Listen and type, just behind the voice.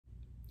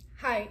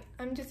Hi,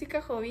 I'm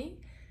Jessica Jobi,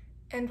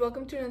 and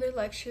welcome to another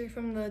lecture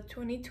from the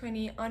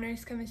 2020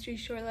 Honors Chemistry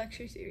Short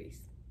Lecture Series.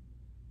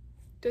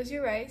 Does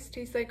your rice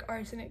taste like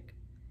arsenic?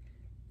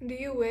 Do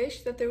you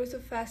wish that there was a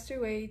faster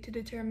way to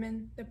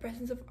determine the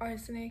presence of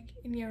arsenic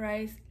in your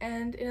rice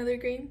and in other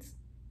grains?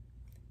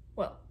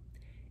 Well,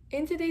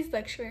 in today's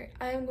lecture,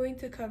 I am going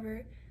to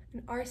cover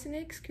an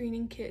arsenic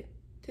screening kit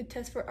to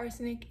test for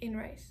arsenic in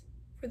rice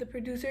for the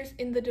producers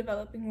in the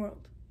developing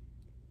world.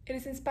 It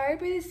is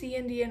inspired by the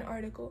CNDN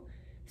article,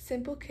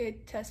 Simple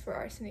Kit Test for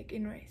Arsenic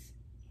in Rice.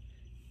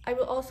 I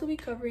will also be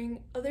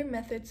covering other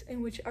methods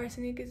in which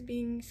arsenic is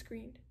being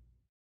screened.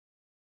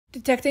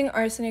 Detecting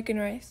arsenic in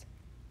rice.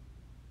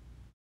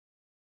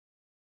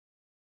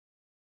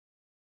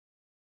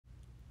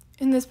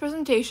 In this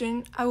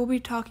presentation, I will be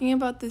talking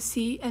about the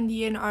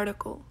CNDN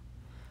article.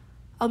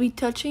 I'll be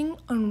touching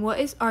on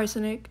what is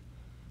arsenic,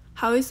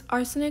 how is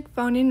arsenic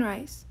found in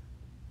rice,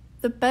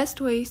 the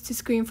best ways to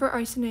screen for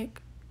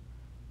arsenic,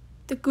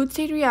 the good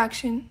state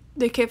reaction,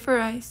 the kit for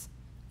rice,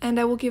 and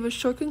I will give a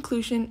short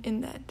conclusion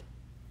in the end.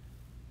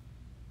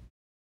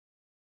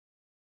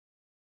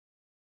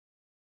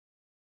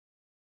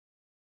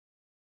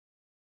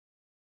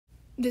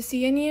 The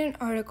CNN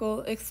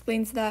article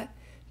explains that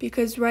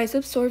because rice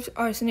absorbs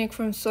arsenic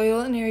from soil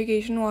and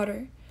irrigation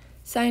water,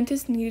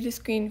 scientists needed to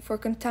screen for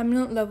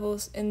contaminant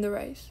levels in the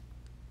rice.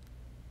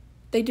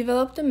 They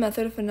developed a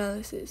method of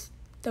analysis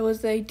that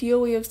was the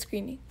ideal way of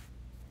screening.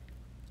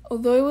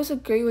 Although it was a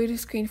great way to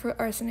screen for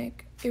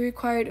arsenic, it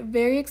required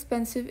very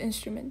expensive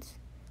instruments,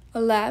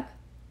 a lab,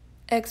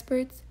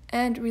 experts,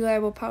 and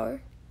reliable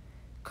power,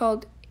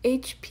 called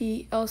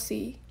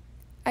HPLC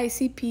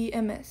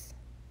ICP-MS,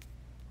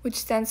 which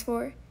stands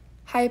for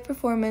High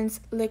Performance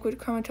Liquid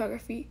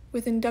Chromatography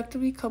with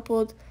Inductively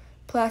Coupled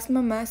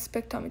Plasma Mass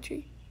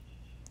Spectrometry.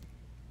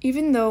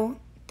 Even though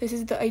this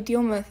is the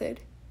ideal method,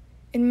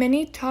 in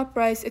many top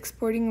rice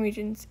exporting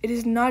regions, it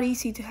is not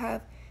easy to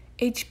have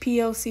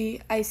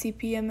HPLC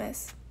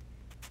ICP-MS.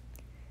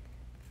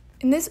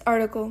 In this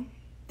article,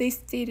 they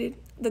stated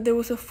that there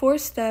was a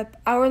 4-step,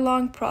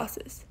 hour-long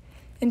process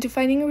into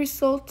finding a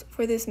result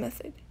for this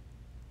method.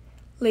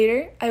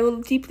 Later, I will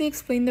deeply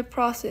explain the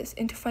process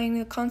into finding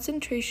the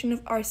concentration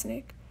of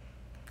arsenic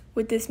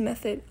with this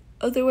method,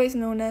 otherwise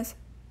known as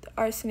the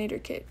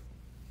arsenator kit.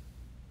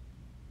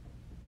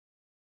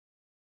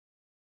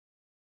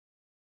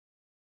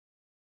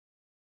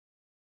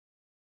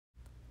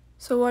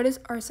 So what is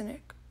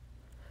arsenic?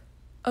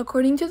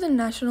 According to the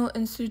National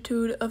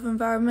Institute of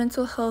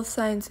Environmental Health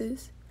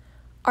Sciences,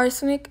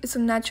 arsenic is a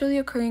naturally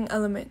occurring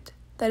element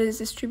that is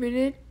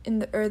distributed in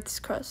the Earth's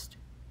crust.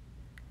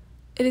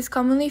 It is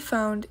commonly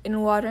found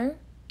in water,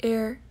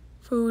 air,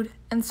 food,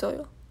 and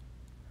soil.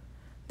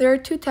 There are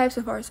 2 types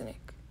of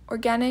arsenic,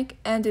 organic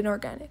and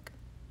inorganic.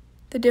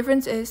 The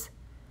difference is,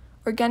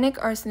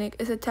 organic arsenic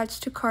is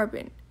attached to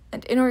carbon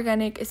and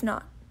inorganic is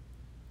not.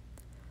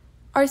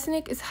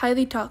 Arsenic is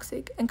highly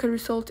toxic and could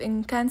result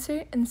in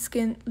cancer and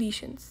skin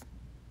lesions.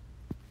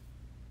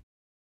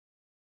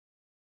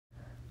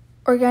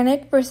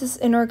 Organic versus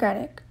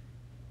inorganic.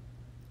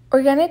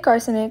 Organic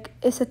arsenic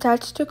is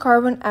attached to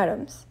carbon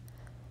atoms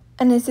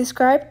and is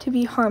described to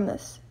be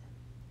harmless.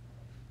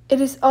 It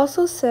is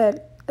also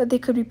said that they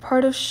could be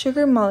part of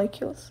sugar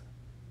molecules.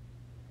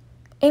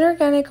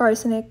 Inorganic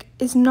arsenic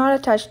is not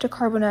attached to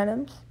carbon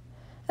atoms,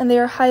 and they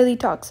are highly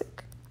toxic.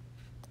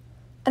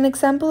 An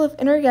example of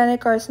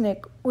inorganic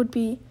arsenic would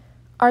be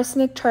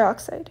arsenic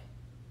trioxide,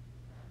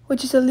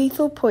 which is a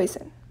lethal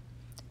poison.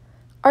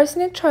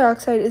 Arsenic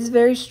trioxide is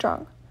very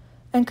strong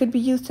and could be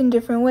used in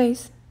different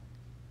ways.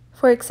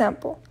 For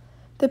example,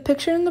 the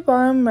picture in the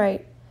bottom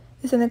right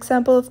is an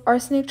example of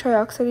arsenic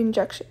trioxide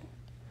injection,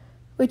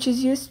 which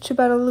is used to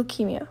battle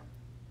leukemia.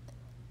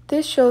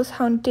 This shows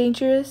how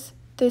dangerous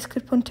this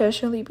could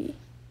potentially be.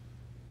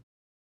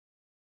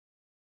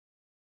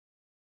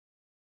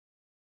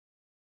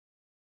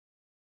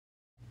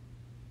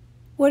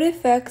 What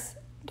effects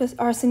does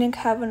arsenic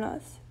have on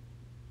us?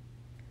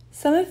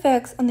 Some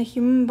effects on the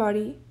human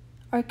body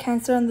are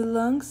cancer on the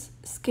lungs,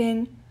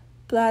 skin,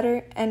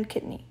 bladder, and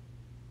kidney.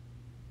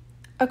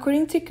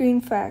 According to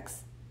Green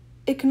Facts,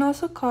 it can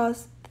also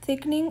cause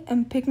thickening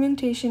and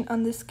pigmentation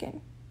on the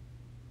skin.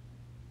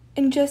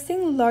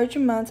 Ingesting large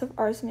amounts of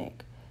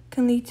arsenic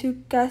can lead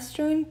to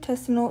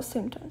gastrointestinal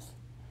symptoms,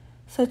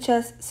 such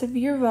as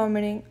severe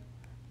vomiting,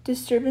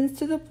 disturbance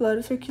to the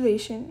blood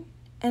circulation,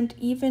 and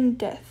even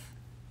death.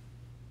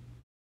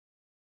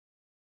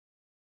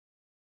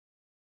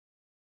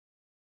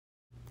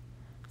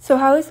 So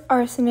how is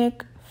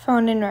arsenic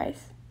found in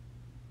rice?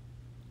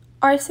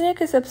 Arsenic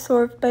is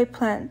absorbed by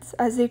plants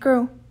as they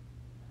grow.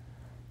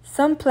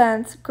 Some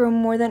plants grow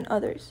more than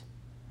others,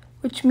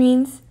 which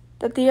means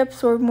that they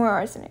absorb more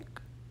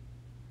arsenic.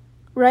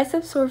 Rice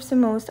absorbs the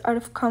most out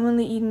of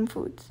commonly eaten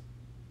foods.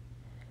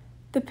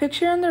 The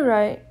picture on the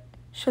right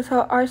shows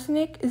how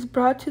arsenic is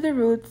brought to the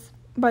roots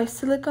by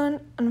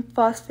silicon and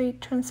phosphate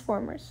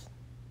transformers.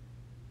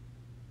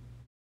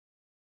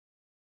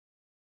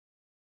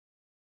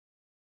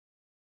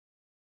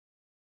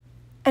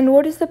 And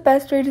what is the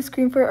best way to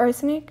screen for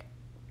arsenic?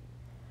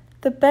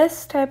 The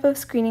best type of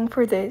screening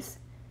for this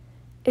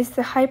is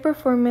the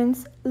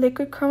high-performance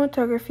liquid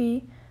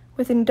chromatography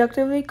with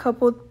inductively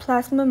coupled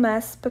plasma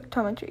mass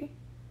spectrometry,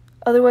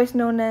 otherwise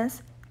known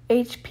as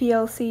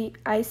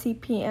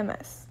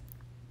HPLC-ICP-MS.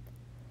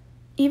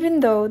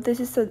 Even though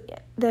this is the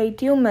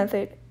ideal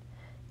method,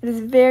 it is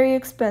very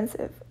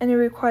expensive and it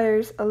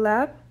requires a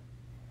lab,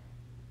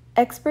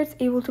 experts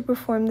able to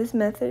perform this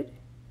method,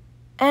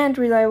 and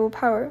reliable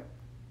power.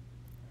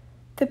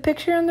 The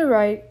picture on the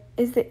right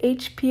is the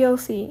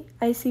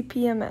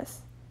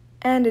HPLC-ICP-MS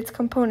and its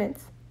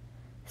components,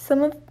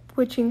 some of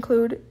which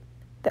include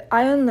the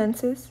ion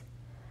lenses,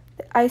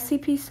 the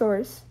ICP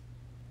source,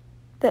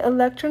 the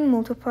electron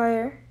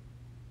multiplier,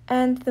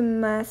 and the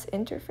mass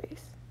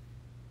interface.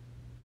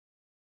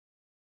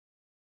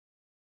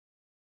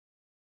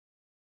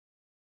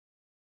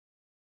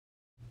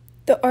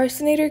 The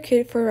arsenator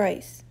kit for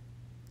rice.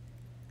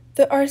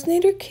 The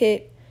arsenator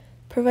kit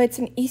provides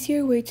an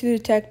easier way to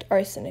detect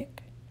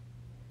arsenic.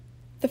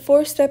 The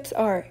 4 steps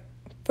are: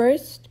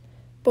 first,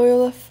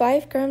 boil a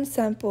 5-gram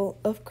sample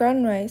of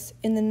ground rice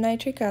in the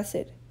nitric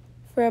acid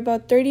for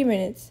about 30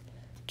 minutes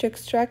to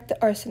extract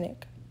the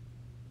arsenic.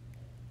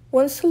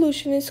 Once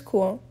solution is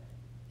cool,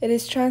 it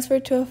is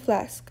transferred to a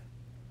flask,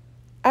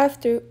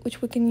 after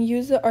which we can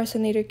use the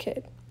arsenator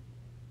kit.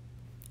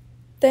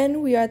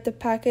 Then we add the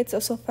packets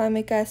of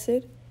sulfamic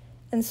acid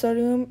and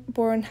sodium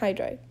boron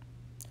hydride,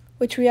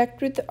 which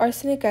react with the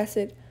arsenic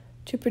acid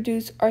to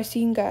produce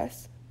arsine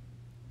gas.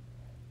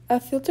 A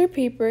filter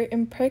paper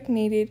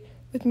impregnated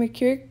with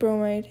mercuric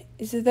bromide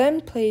is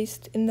then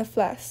placed in the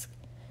flask,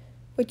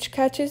 which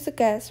catches the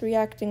gas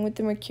reacting with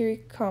the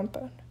mercuric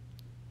compound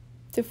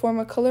to form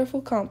a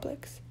colorful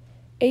complex,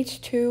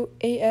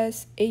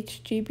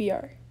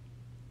 H2AsHGBr.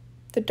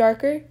 The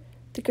darker,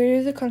 the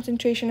greater the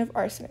concentration of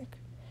arsenic,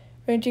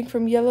 ranging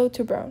from yellow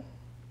to brown.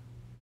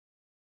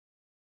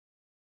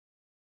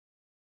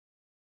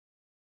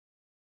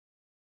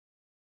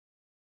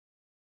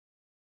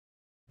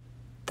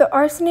 The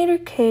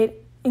arsenator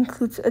kit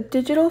includes a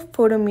digital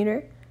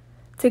photometer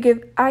to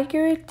give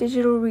accurate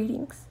digital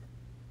readings.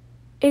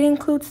 It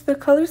includes the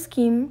color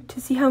scheme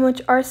to see how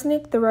much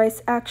arsenic the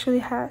rice actually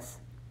has.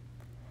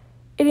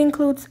 It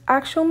includes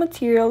actual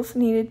materials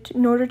needed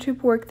in order to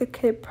work the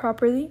kit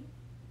properly.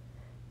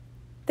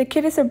 The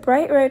kit is a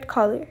bright red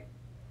color,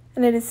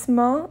 and it is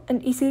small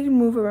and easy to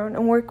move around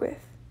and work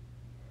with.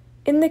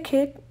 In the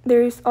kit,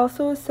 there is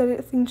also a set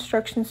of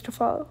instructions to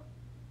follow.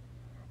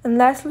 And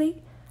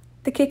lastly,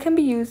 the kit can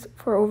be used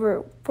for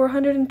over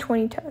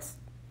 420 tests.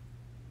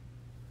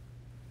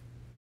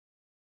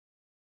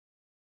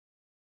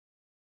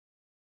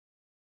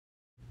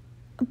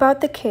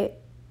 About the kit.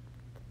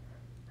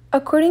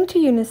 According to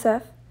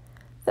UNICEF,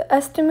 the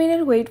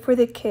estimated weight for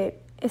the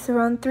kit is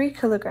around 3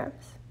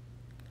 kilograms.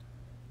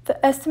 The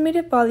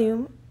estimated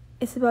volume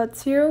is about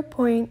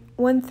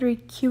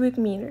 0.13 cubic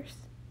meters.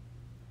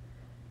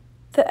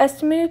 The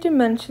estimated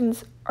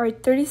dimensions are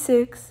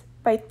 36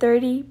 by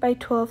 30 by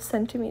 12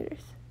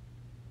 centimeters.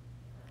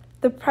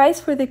 The price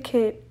for the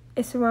kit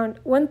is around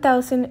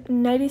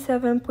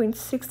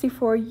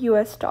 $1,097.64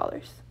 US.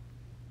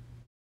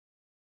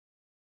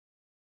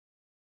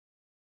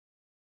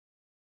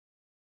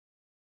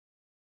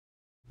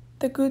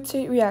 The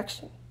Goudsate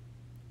reaction.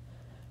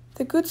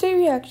 The Goudsate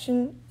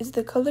reaction is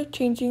the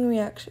color-changing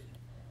reaction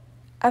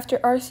after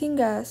arsine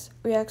gas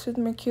reacts with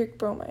mercuric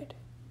bromide.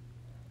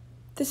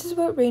 This is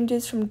what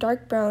ranges from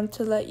dark brown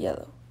to light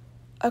yellow,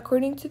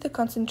 according to the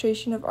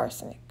concentration of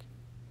arsenic.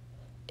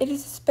 It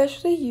is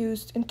especially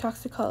used in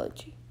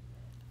toxicology,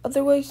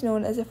 otherwise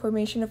known as the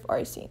formation of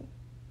arsine.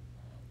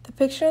 The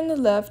picture on the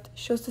left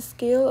shows the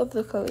scale of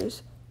the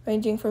colors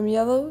ranging from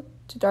yellow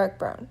to dark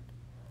brown,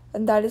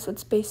 and that is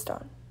what's based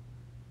on.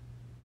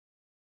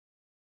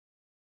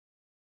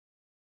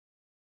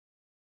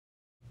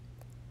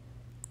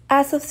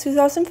 As of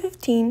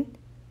 2015,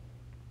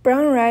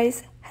 brown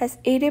rice has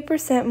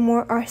 80%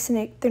 more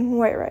arsenic than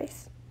white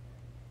rice,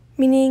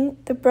 meaning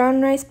the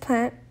brown rice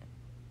plant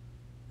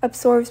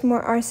absorbs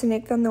more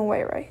arsenic than the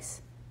white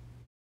rice.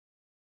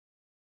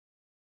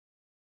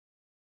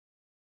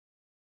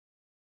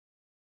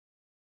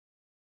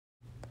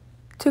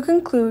 To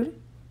conclude,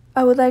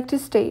 I would like to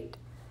state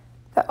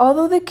that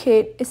although the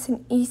kit is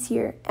an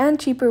easier and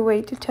cheaper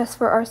way to test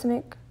for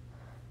arsenic,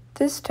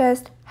 this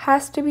test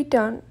has to be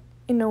done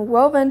in a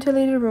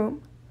well-ventilated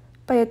room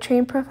by a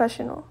trained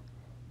professional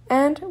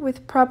and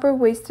with proper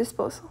waste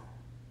disposal.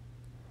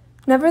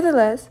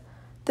 Nevertheless,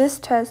 this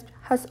test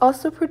has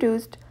also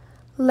produced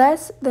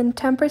less than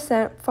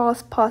 10%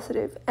 false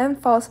positive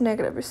and false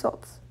negative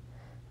results,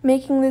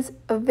 making this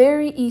a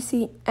very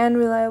easy and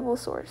reliable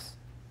source.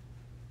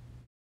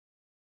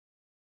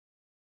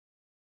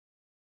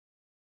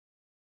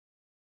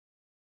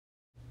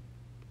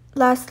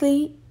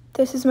 Lastly,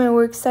 this is my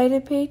works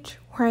cited page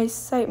where I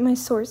cite my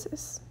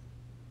sources.